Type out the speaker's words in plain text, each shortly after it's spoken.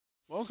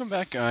Welcome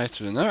back, guys,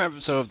 to another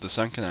episode of the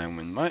Sunken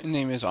Island. My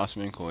name is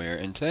Osman Collier,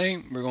 and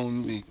today we're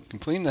going to be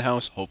completing the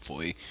house,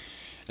 hopefully,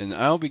 and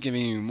I'll be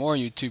giving you more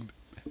YouTube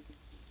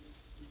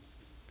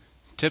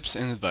tips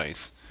and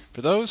advice.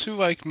 For those who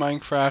like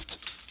Minecraft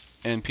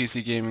and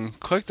PC gaming,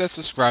 click that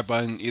subscribe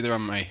button either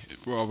on my,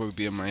 where it will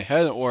be on my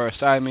head or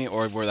beside me,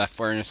 or where that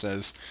furnace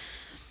is.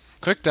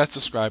 Click that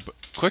subscribe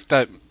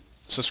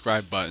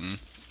button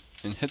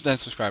and hit that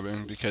subscribe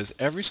button, because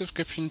every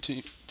subscription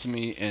to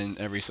me and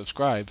every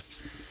subscribe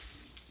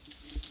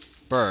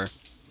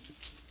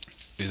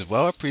is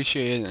well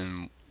appreciated,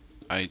 and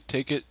I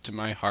take it to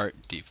my heart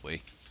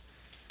deeply.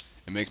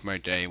 It makes my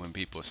day when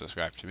people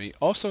subscribe to me.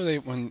 Also,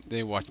 when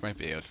they watch my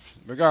videos.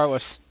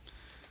 Regardless,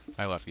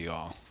 I love you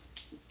all.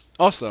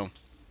 Also,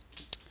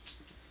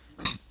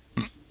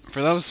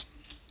 for those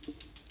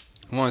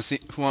who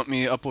want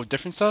me to upload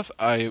different stuff,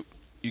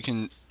 you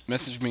can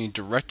message me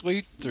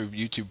directly through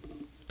YouTube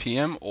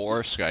PM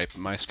or Skype.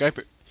 My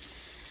Skype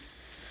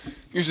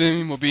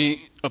username will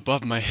be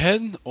above my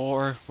head,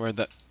 or where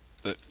the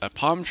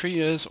palm tree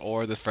is,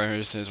 or the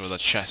furnace is, or the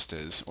chest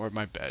is, or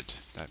my bed.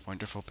 That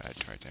wonderful bed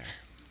right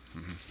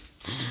there.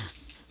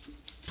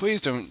 Please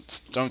don't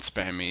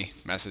spam me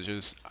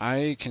messages.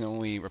 I can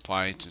only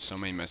reply to so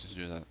many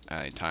messages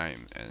at a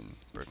time and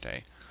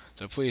birthday.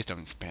 So please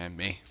don't spam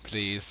me.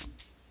 Please.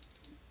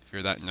 If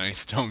you're that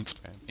nice, don't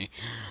spam me.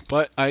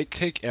 But I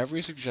take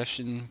every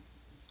suggestion.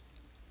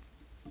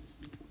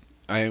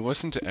 I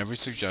listen to every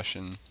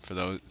suggestion for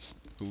those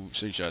who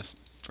suggest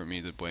for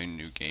me to play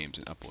new games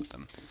and upload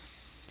them.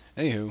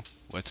 Anywho,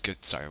 let's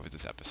get started with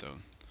this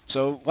episode.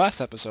 So, last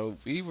episode,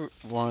 we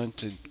wanted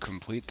to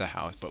complete the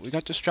house, but we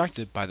got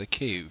distracted by the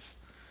cave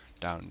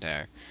down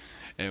there,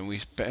 and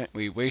we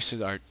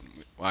wasted our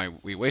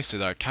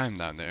time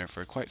down there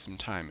for quite some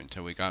time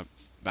until we got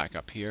back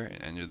up here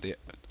and ended the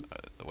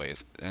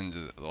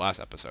last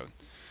episode.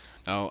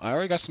 Now, I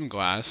already got some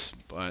glass,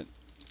 but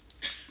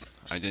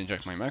I didn't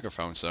check my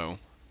microphone, so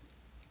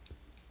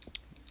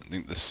I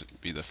think this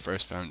would be the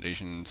first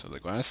foundations of the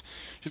glass.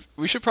 It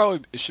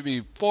should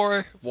be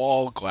 4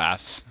 wall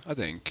glass, I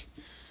think.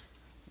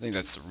 I think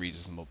that's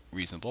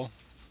reasonable.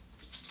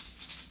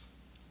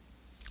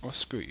 Oh,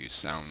 screw you,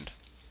 sound.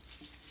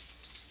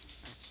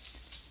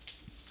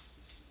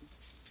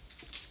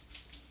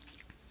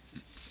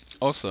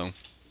 Also,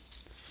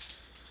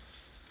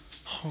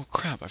 oh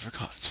crap, I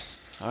forgot.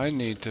 I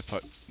need to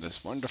put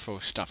this wonderful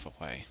stuff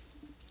away.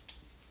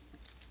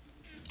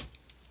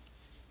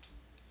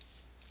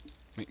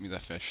 Make me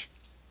that fish.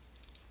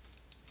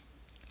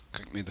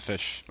 Cook me the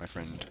fish, my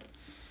friend.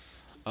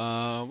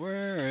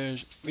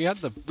 We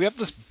have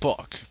this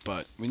book,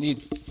 but we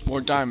need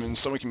more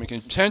diamonds so we can make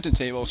an enchanted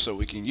table so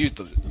we can use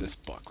this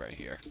book right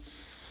here.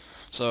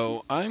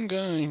 So I'm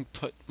going to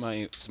put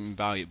some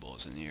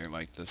valuables in here,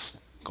 like this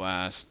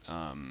glass,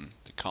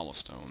 the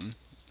cobblestone.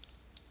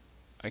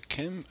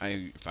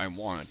 If I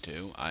wanted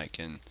to, I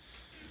can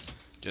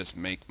just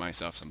make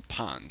myself some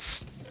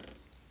ponds.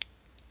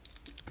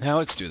 Now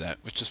let's do that.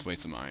 Let's just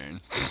waste some iron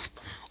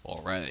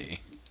already.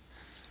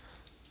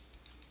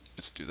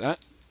 Let's do that.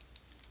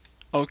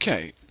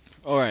 Okay.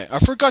 Alright, I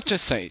forgot to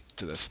say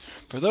to this.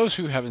 For those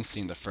who haven't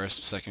seen the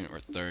first, second, or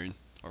third,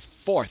 or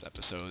fourth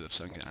episode of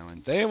Sunken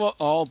Island, they will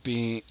all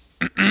be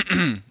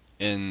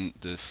in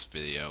this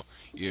video.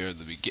 Either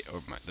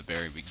the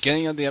very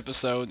beginning of the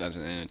episode as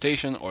an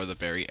annotation, or the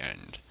very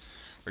end.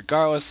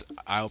 Regardless,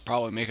 I'll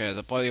probably make it as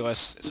a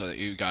playlist so that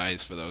you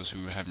guys, for those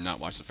who have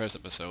not watched the first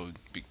episode,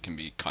 can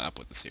be caught up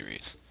with the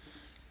series.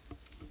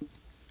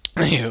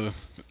 Anywho,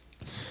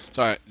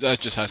 sorry,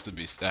 that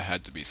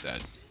had to be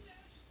said.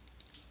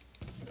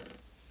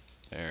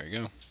 There we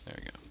go. There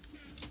we go.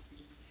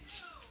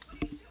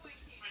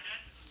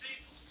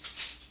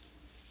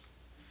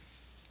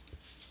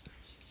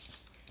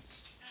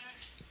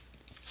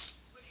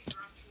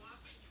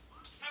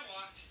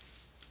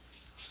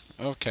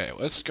 Okay,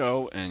 let's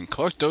go and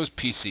collect those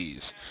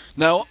PCs.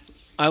 Now,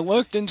 I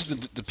looked into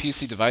the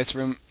PC device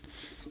room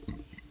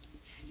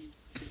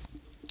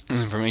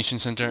information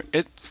center.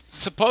 It's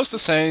supposed to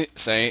say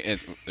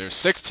there's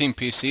 16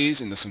 PCs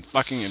in this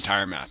fucking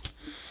entire map.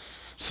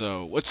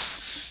 So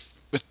let's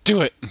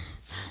do it.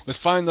 Let's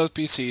find those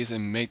PCs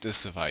and make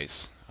this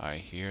device. I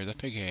hear the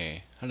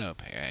piggy. Hello,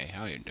 piggy.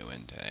 How you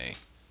doing today?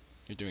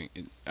 You're doing.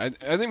 I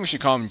think we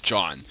should call him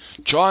John.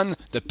 John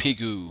the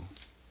Pigoo.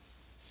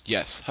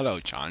 Yes,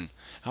 hello, John.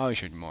 How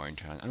is your morning,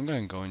 John? I'm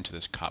going to go into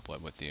this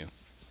cobweb with you.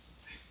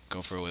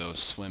 Go for a little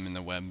swim in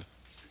the web.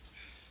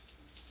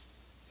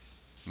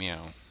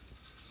 Meow.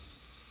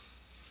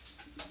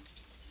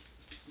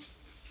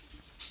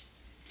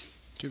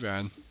 Too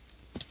bad.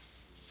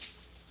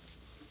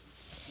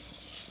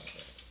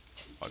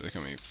 Oh, they're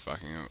gonna be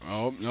fucking...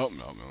 Oh, nope.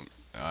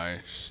 I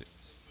see.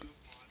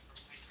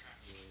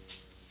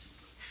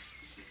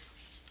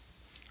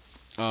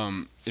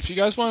 If you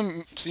guys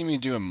want to see me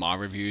do a mod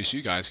reviews,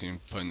 you guys can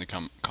put in the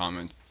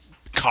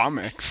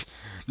comics.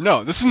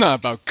 No, this is not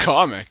about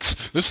comics.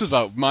 This is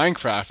about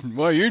Minecraft.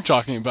 What are you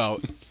talking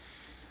about?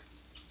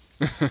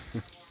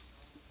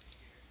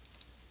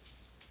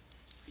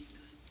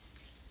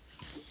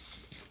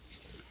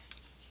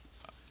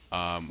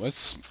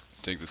 Let's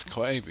take this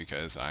clay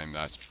because I'm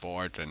not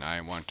bored and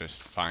I want to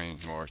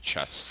find more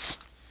chests.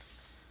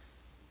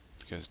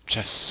 Because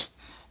chests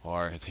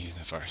are the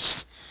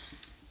universe.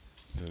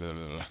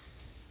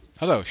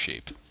 Hello,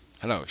 sheep.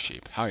 Hello,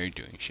 sheep. How are you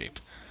doing, sheep?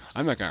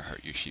 I'm not gonna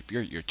hurt you, sheep.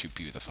 You're too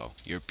beautiful.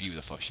 You're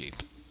beautiful,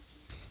 sheep.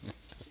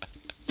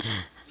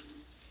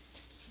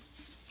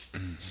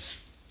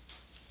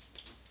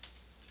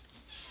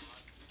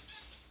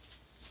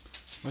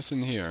 What's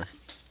in here?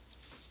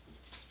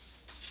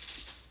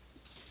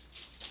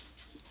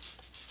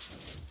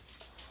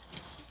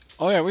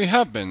 Oh yeah, we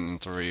have been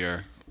through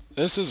here.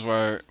 This is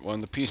where one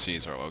of the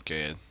PCs are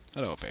located.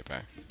 Hello,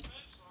 paper.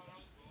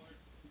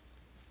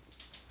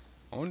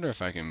 I wonder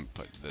if I can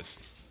put this...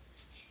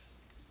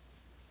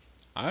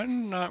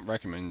 I'm not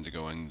recommending to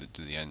go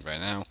into the end right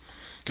now,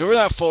 because we're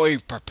not fully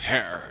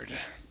prepared.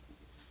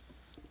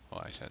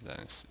 Well, I said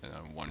that in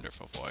a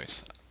wonderful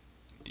voice.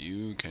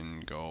 You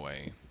can go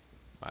away.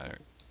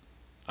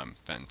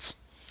 Fence.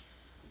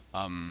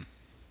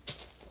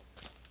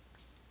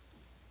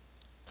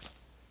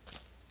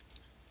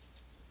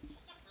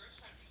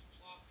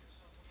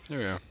 There we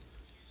go.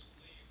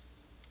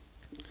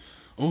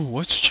 Oh,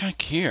 let's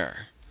check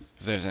here.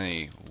 If there's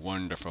any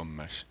wonderful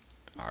mesh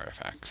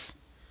artifacts.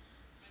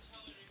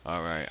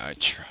 Alright, I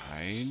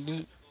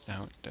tried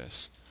out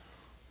this.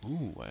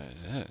 Ooh, what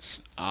is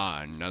this?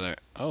 Ah, another...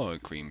 Oh, a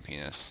green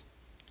penis.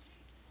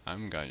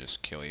 I'm gonna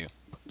just kill you.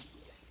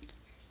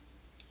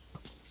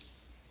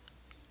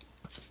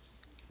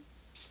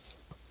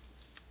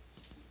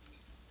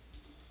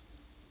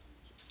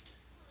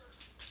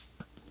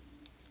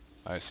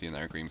 I see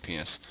another green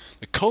penis.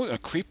 The coat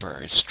of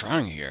creeper is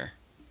strong here.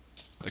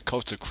 The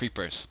coats of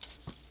creepers.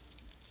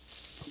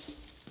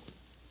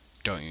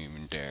 Don't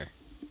even dare.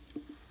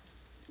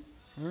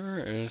 Where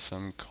is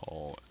some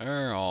coal?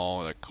 Where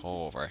all the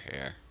coal over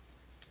here?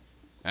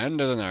 And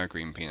there's another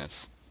green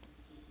penis.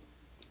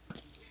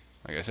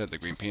 Like I said, the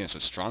green penis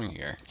is strong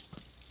here.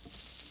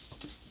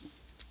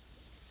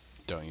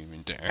 Don't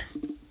even dare.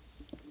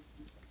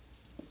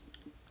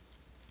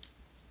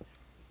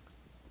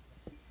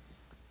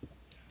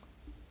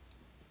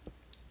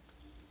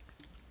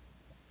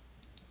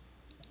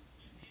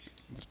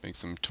 Let's make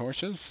some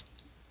torches.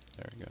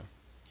 There we go.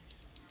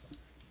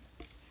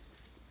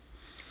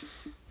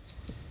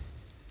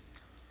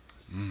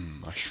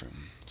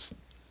 Mushrooms.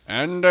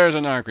 And there's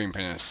another green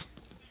penis.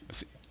 Let's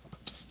see.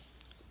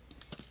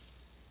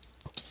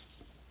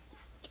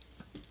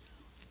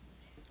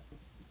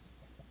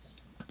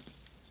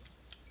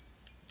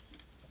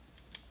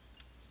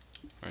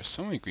 There's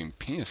so many green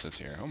penises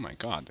here. Oh my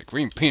god, the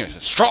green penis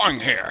is strong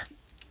here!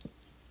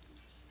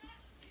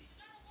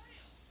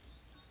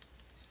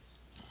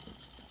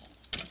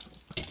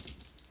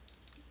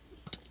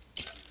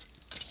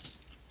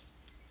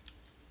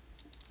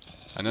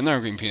 And another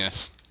green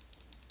penis.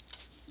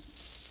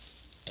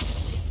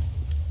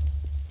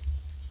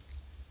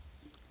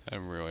 I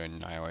really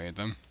annihilated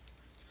them.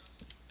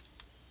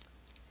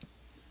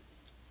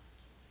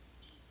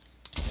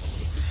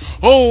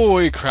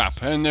 Holy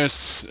crap! And there's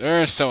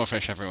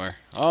silverfish everywhere.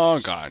 Oh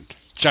god.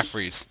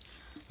 Jeffries.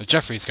 The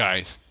Jeffries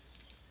guys.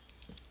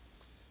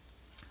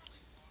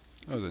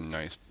 That was a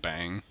nice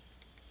bang.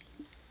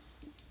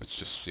 Let's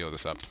just seal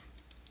this up.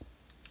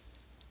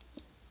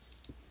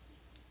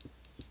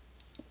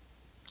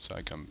 So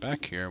I come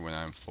back here when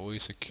I'm fully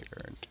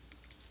secured.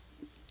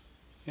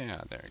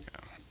 Yeah, there we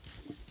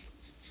go.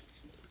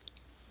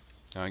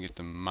 Now I get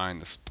to mine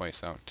this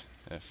place out,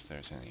 if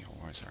there's any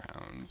ores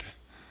around.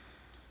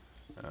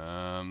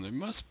 There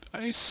must...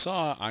 I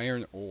saw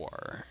iron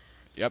ore.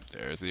 Yep,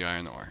 there's the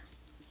iron ore.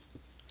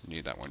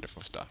 Need that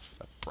wonderful stuff,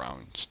 that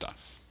brown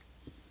stuff.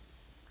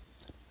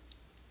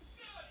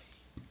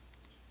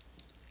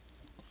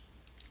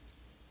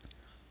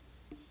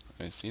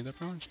 I see the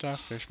brown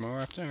stuff, there's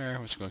more up there,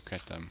 let's go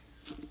get them.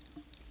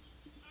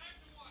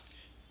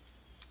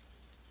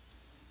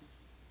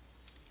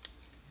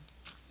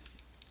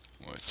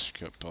 Let's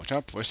get built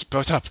up, let's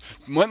build up!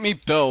 Let me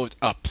build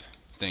up!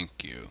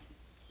 Thank you.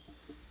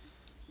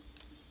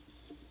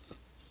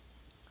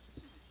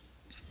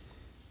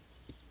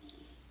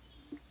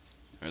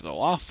 There's an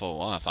awful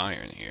lot of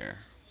iron here.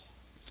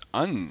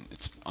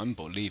 It's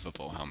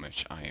unbelievable how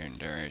much iron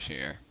there is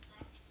here.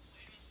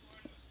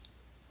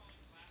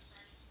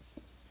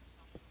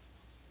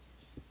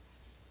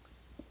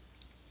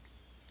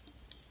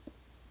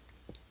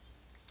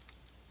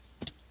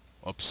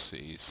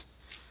 Oopsies.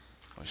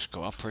 Let's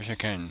go upwards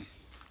again.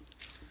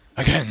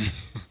 Again!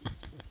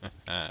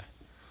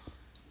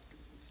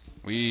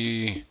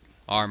 We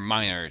are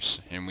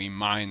miners, and we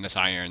mine this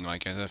iron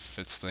like as if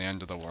it's the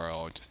end of the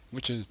world.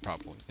 Which is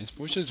probably,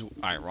 which is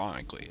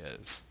ironically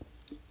is.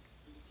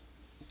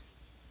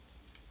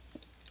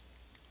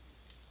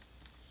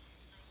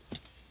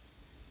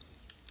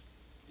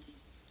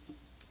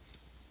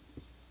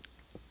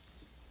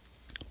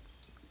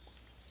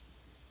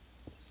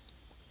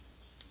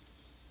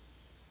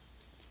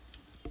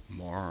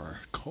 More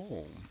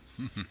coal.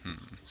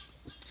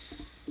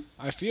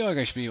 I feel like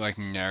I should be like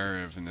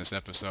narrative in this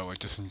episode, like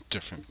just in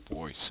different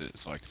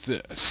voices, like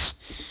this,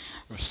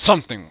 or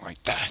something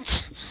like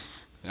that.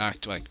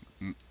 Act like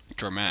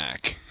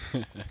dramatic.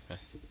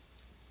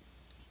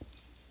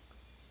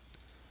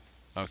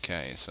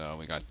 Okay, so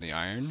we got the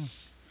iron.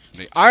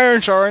 The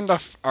irons are in the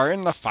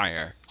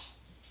fire.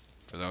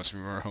 For those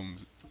who are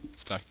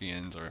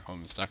Homestuckians or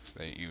Homestucks,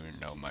 they even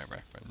know my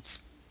reference.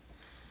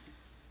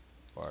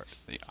 Or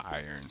the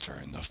irons are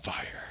in the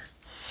fire.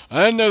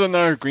 And there's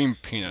another green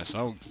penis.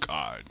 Oh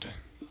god.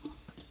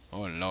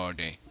 Oh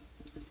lordy.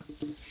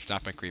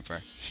 Stop it,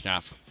 creeper.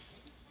 Stop.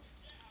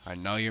 I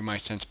know you're my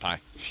senpai.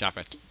 Stop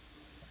it.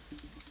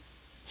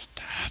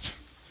 Stop.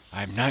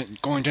 I'm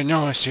not going to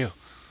notice you.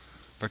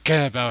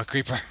 Forget about it,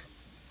 creeper.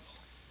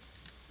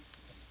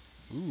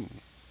 Ooh.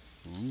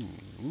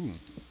 Ooh. Ooh.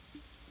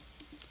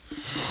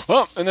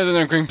 Oh, and there's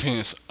another green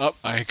penis. Oh,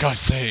 I got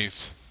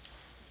saved.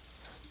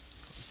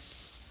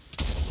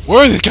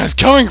 Where are these guys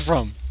coming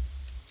from?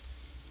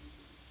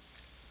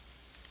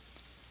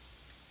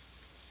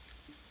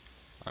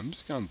 I'm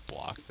just gonna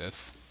block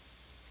this.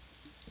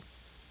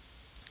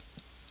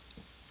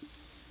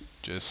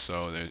 Just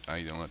so that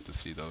I don't have to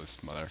see those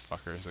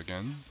motherfuckers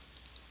again.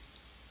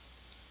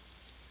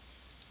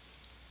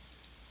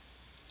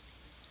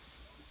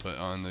 Put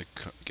on the...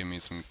 give me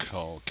some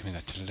coal. Give me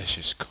that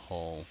delicious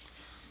coal.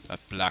 That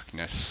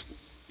blackness.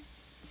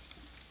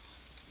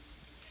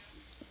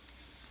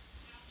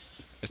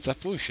 It's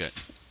that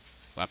bullshit.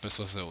 Lapis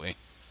lazuli.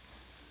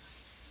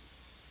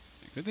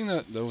 Good thing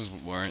that those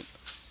weren't...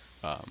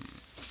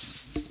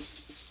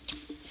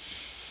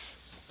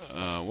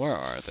 where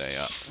are they?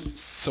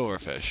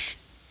 Silverfish.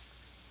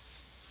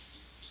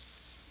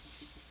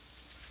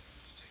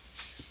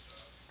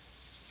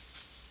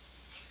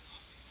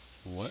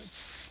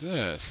 What's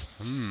this?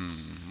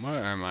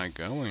 Where am I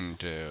going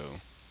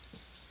to?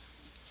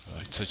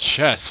 It's a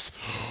chest.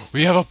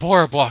 We have a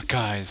porta block,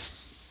 guys.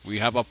 We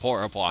have a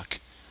porta block.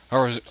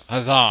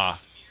 Huzzah!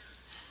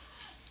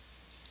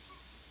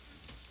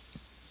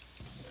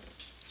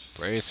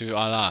 Praise to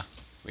Allah.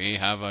 We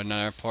have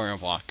another porta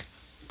block.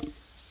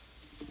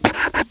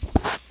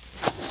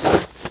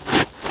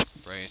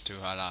 Praise to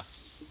Allah.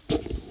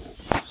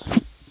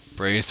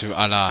 Praise to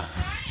Allah.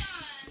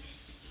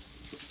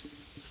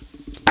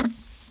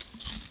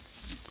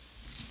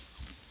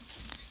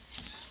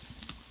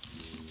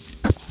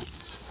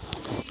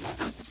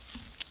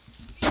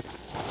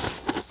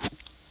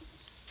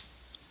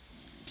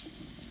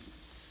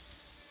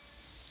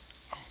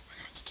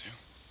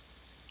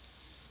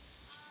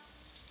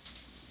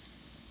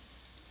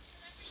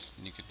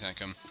 Sneak attack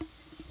him.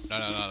 La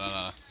la la la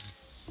la.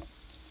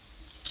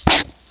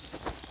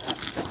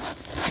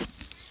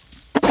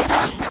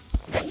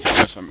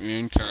 Yes, I'm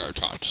eating carrot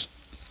tots.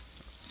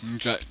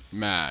 Get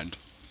mad.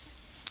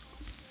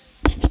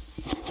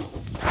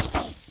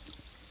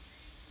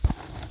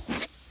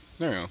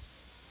 There we go.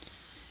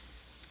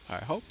 I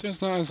hope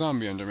there's not a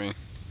zombie under me.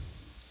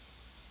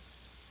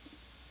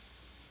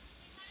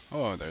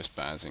 Oh, there's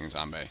spazzing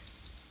zombie.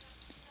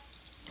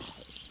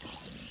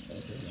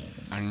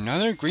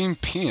 Another green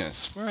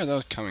penis. Where are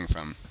those coming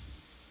from?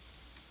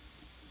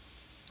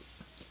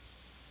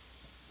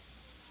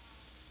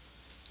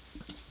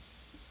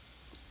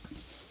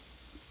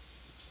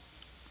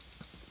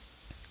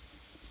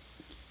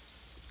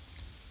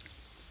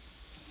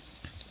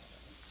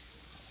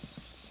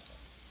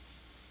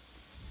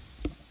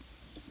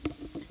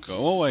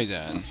 Go away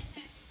then.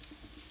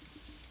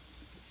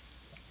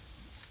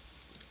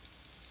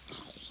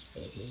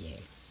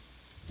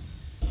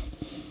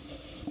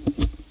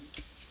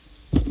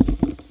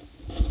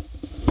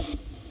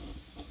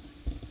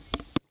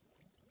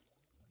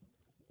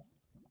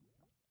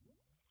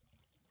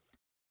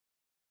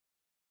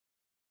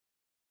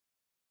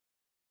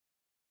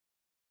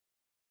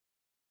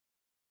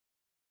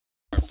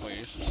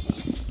 Please.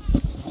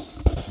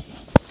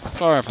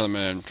 Sorry for the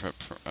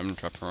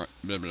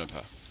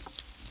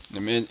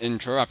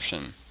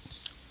mid-interruption.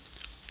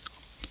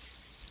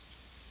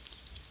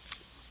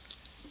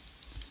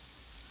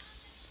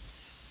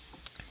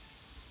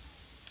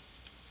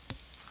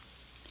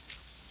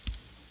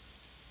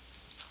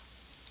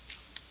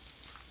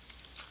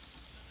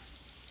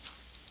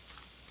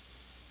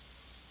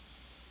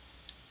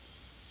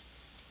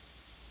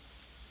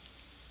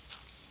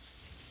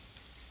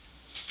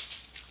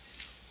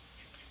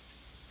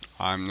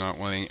 I'm not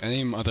letting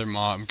any other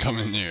mob come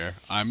in here.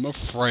 I'm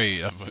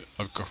afraid of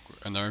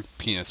another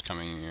penis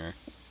coming in here.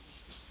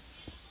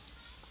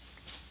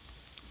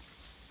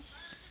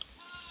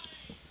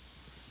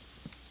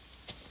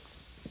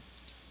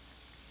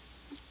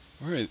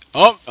 Where is...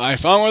 Oh! I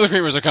found where the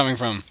creepers are coming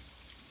from.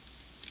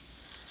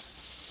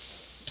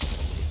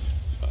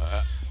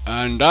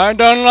 And I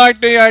don't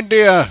like the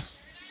idea.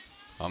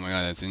 Oh my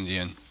god, that's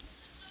Indian.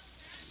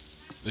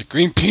 The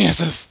green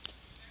penises!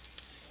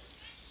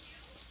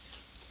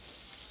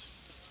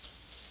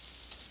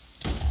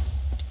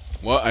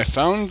 Well, I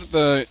found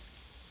the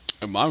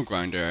mob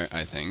grinder,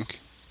 I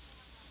think.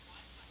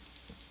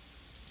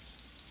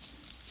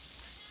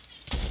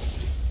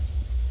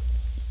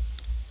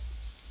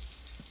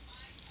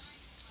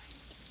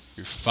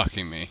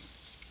 fucking me.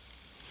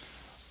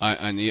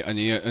 I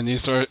need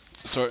sort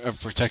of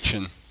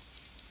protection.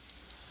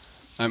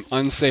 I'm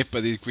unsafe by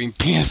these green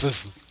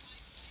penises.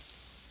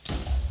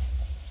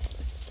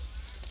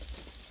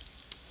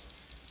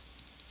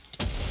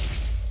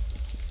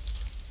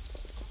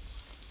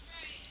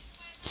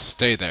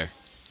 Stay there.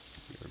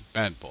 You're a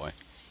bad boy.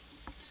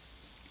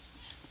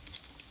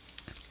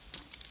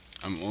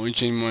 I'm only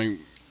changing my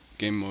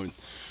game mode.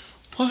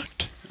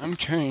 What? I'm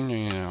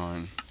changing it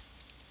on.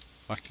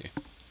 Fuck you.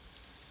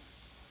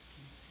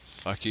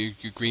 Fuck you,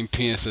 you green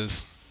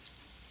penises.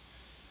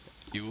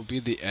 You will be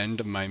the end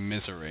of my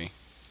misery.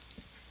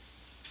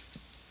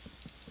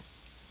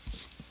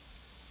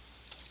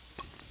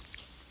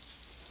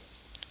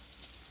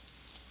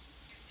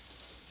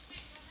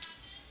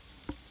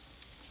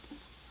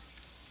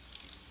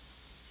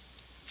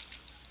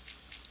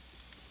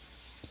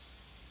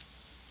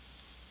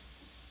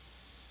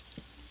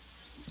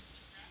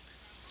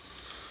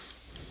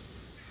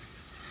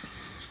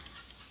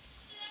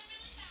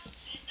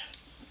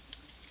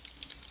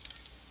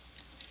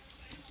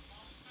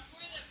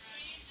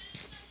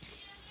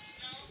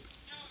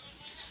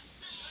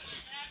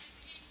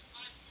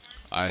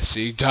 I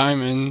see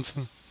diamonds.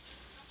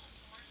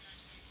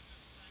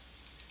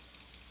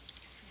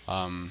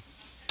 I'm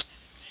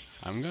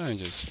gonna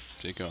just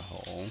dig a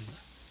hole.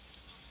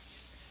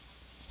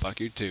 Fuck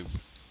you too.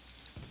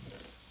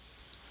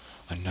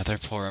 Another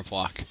pourer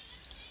block.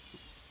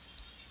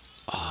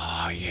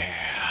 Oh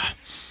yeah.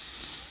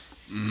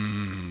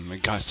 We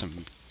got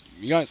some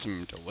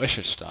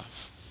delicious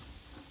stuff.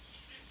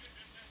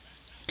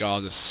 Got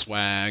all this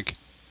swag.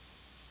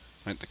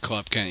 Like the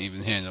club can't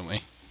even handle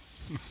me.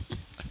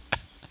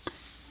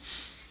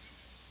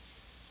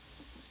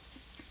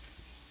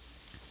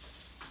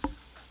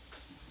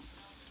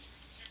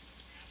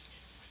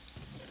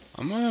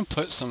 I'm gonna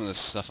put some of this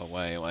stuff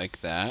away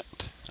like that.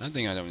 I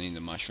think I don't need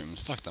the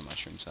mushrooms. Fuck the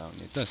mushrooms. I don't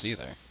need this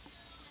either.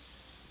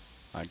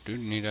 I do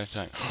need that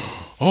time.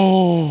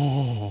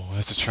 Oh,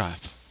 that's a trap.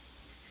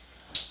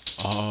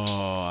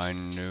 Oh, I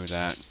knew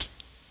that.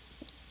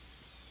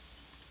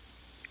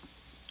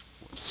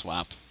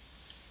 Swap.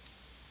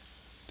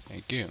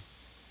 Thank you.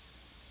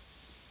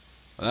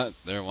 Well,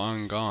 they're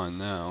long gone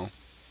now.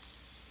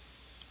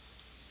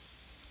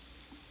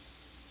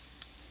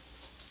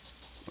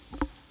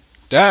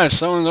 Dad,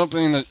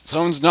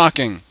 someone's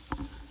knocking.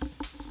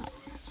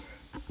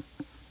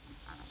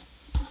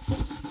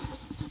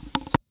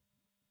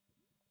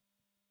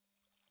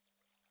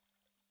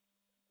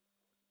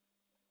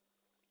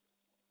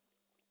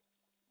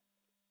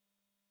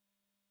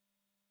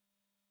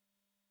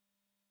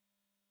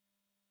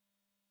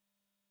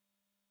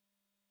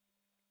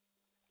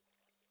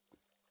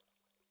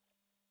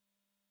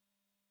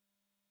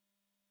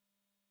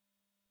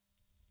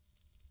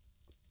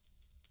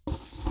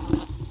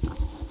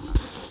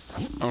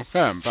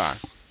 Okay, I'm back.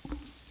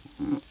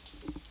 Your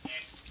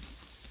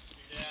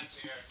dad's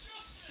here.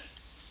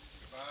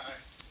 Goodbye.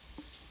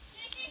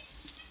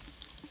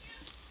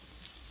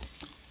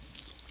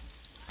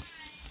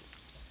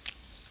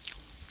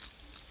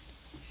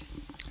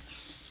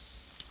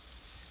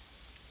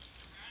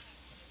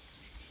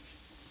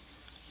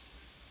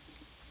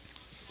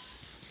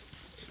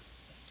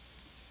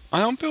 I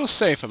don't feel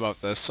safe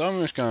about this, so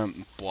I'm just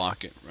gonna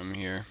block it from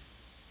here.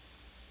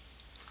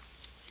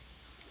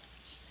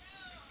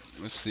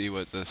 Let's see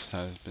what this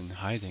has been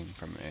hiding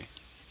from me.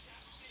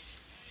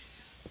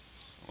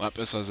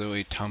 Lapis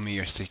lazuli, tell me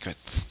your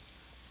secrets.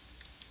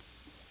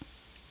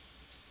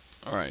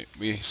 Alright,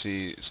 we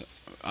see...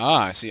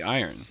 I see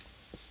iron.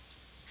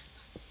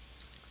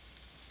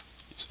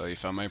 So you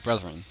found my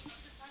brethren.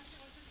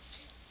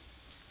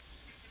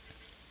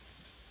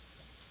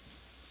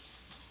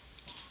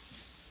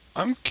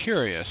 I'm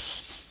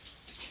curious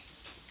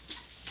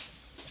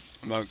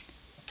about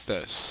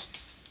this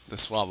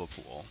lava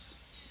pool.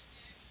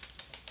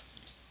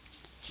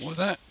 Well,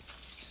 that...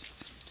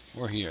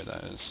 Or here,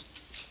 that is.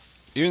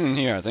 Even in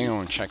here, I think I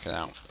want to check it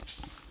out.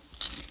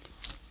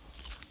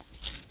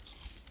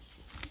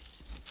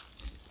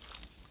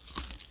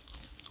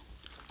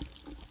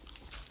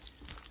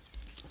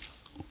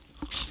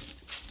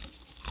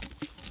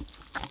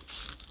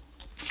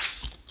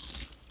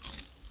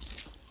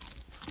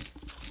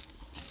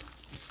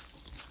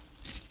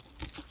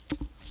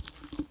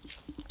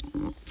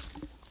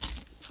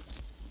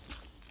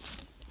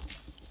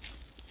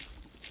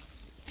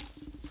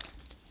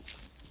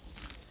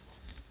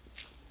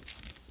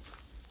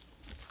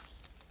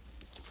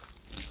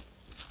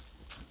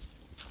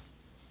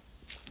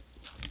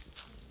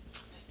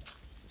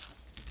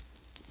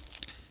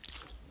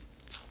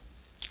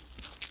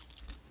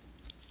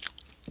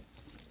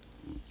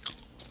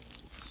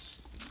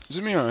 Does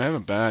it mean I have a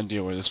bad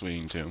idea where this is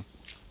leading to?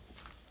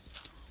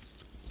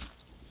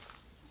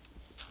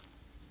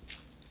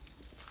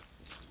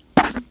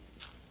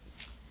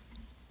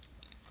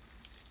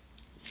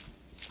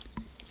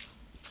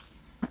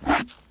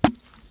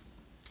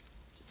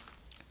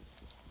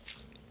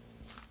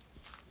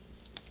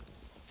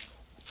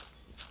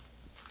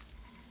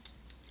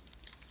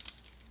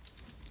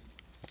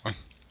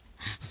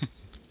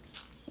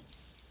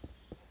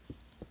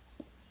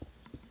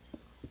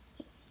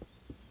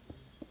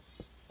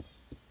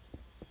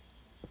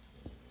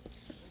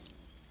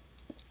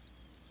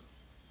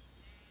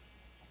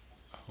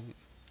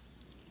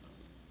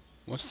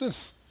 What's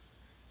this?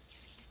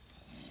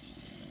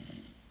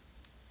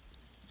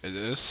 Is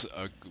this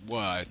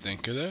what I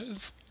think it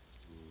is?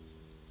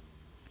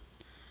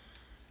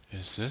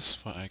 Is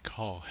this what I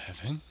call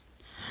heaven?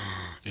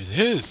 It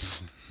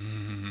is!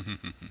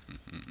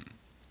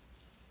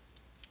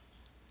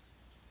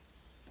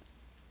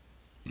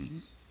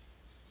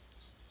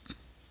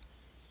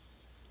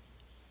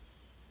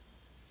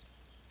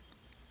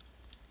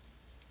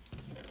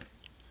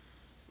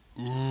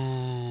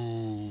 Ooh,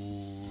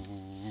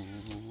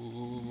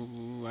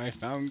 I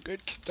found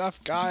good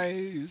stuff,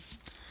 guys!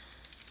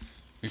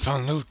 We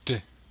found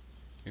loot!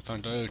 We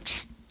found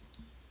loot!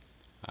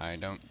 I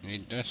don't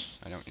need this,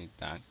 I don't need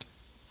that.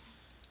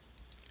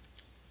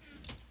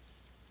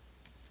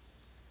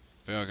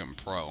 I feel like I'm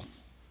pro.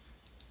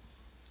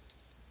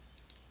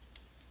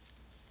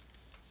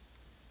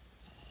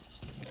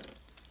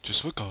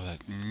 Just look at all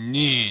that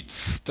neat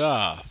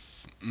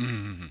stuff!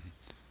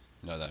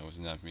 No, that was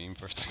not mean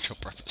for sexual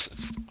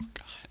purposes. Oh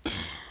god.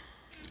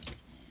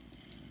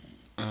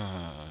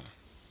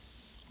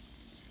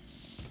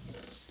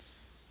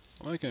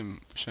 Well, I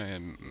can try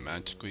and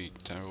magically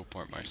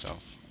teleport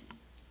myself.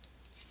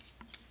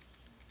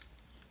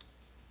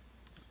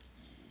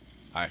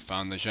 I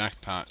found the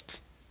jackpot.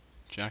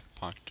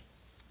 Jackpot.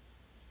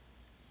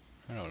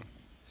 I don't know.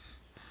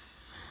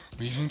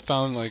 We even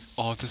found like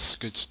all this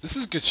good. This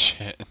is good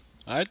shit.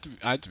 I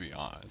had to be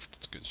honest.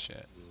 It's good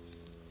shit.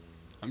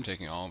 I'm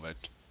taking all of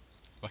it.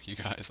 Fuck you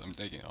guys. I'm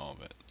taking all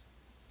of it.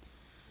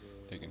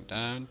 Taking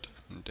that.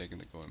 I'm taking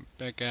the golden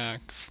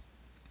pickaxe.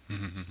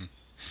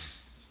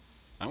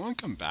 I want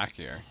to come back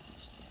here.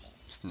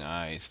 It's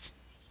nice.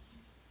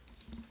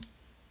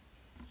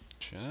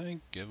 Should I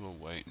give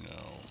away?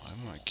 No. I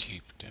want to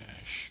keep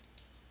Dash.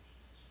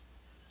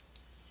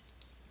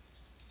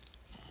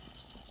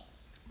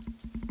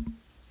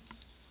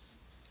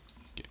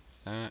 Get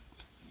that.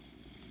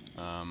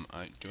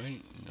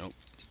 Nope.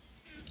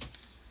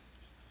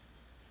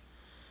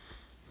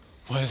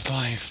 What is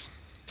life?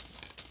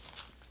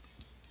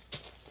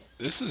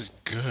 This is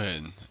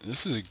good.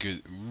 This is a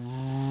good...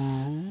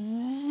 Ooh.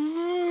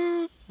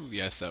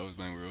 Yes, that was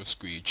my real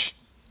screech.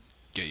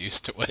 Get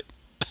used to it.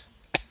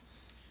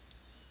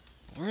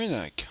 Where did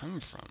that come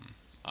from?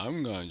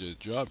 I'm gonna just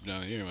drop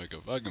down here like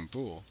a fucking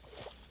fool.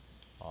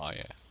 Oh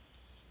yeah.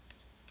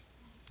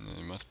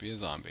 There must be a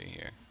zombie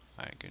here.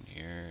 I can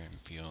hear and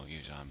feel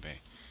you,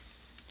 zombie.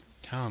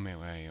 Tell me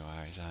where you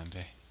are,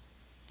 zombie.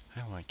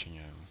 I want to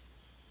know.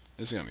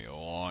 This is gonna be a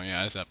long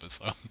ass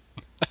episode.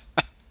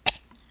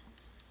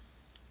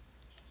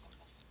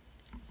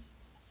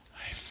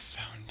 I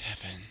found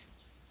heaven.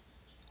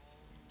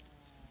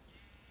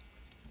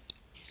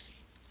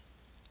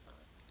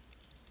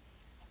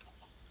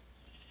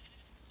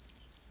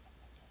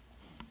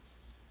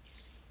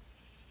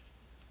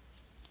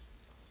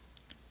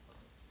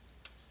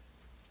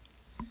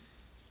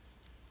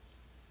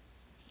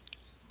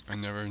 I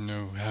never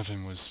knew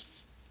heaven was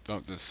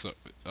felt so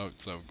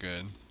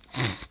good.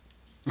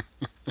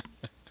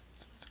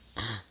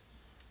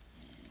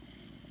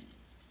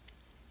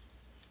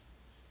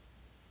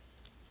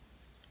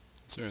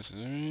 Seriously,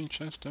 is there any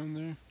chest down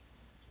there?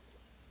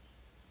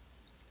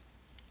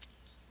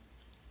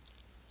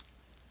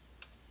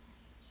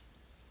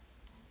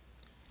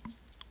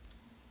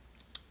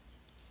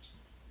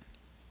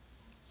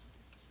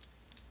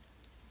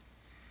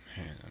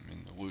 Man, I'm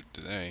in the loot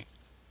today.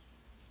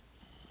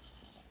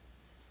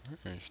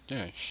 Where's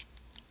Dash?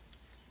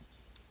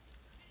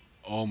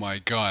 Oh my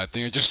god, I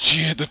think I just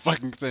cheated the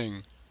fucking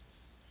thing.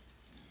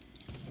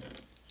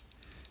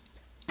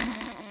 The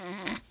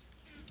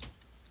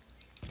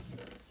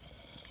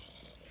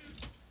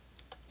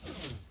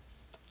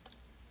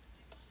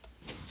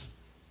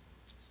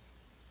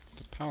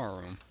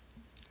power room.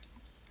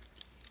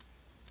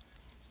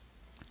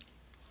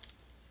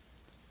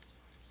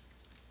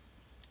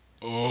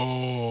 Oh.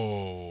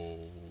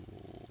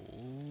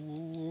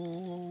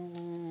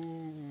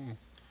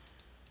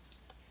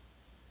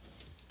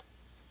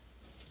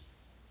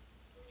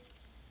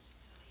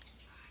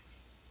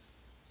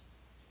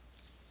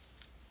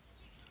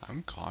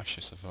 I'm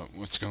cautious about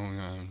what's going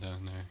on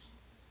down there.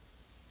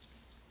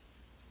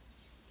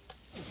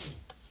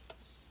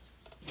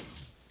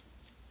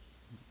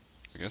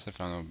 I guess I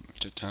found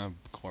a ton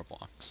of core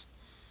blocks.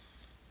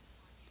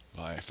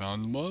 But I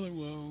found the mother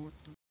lode.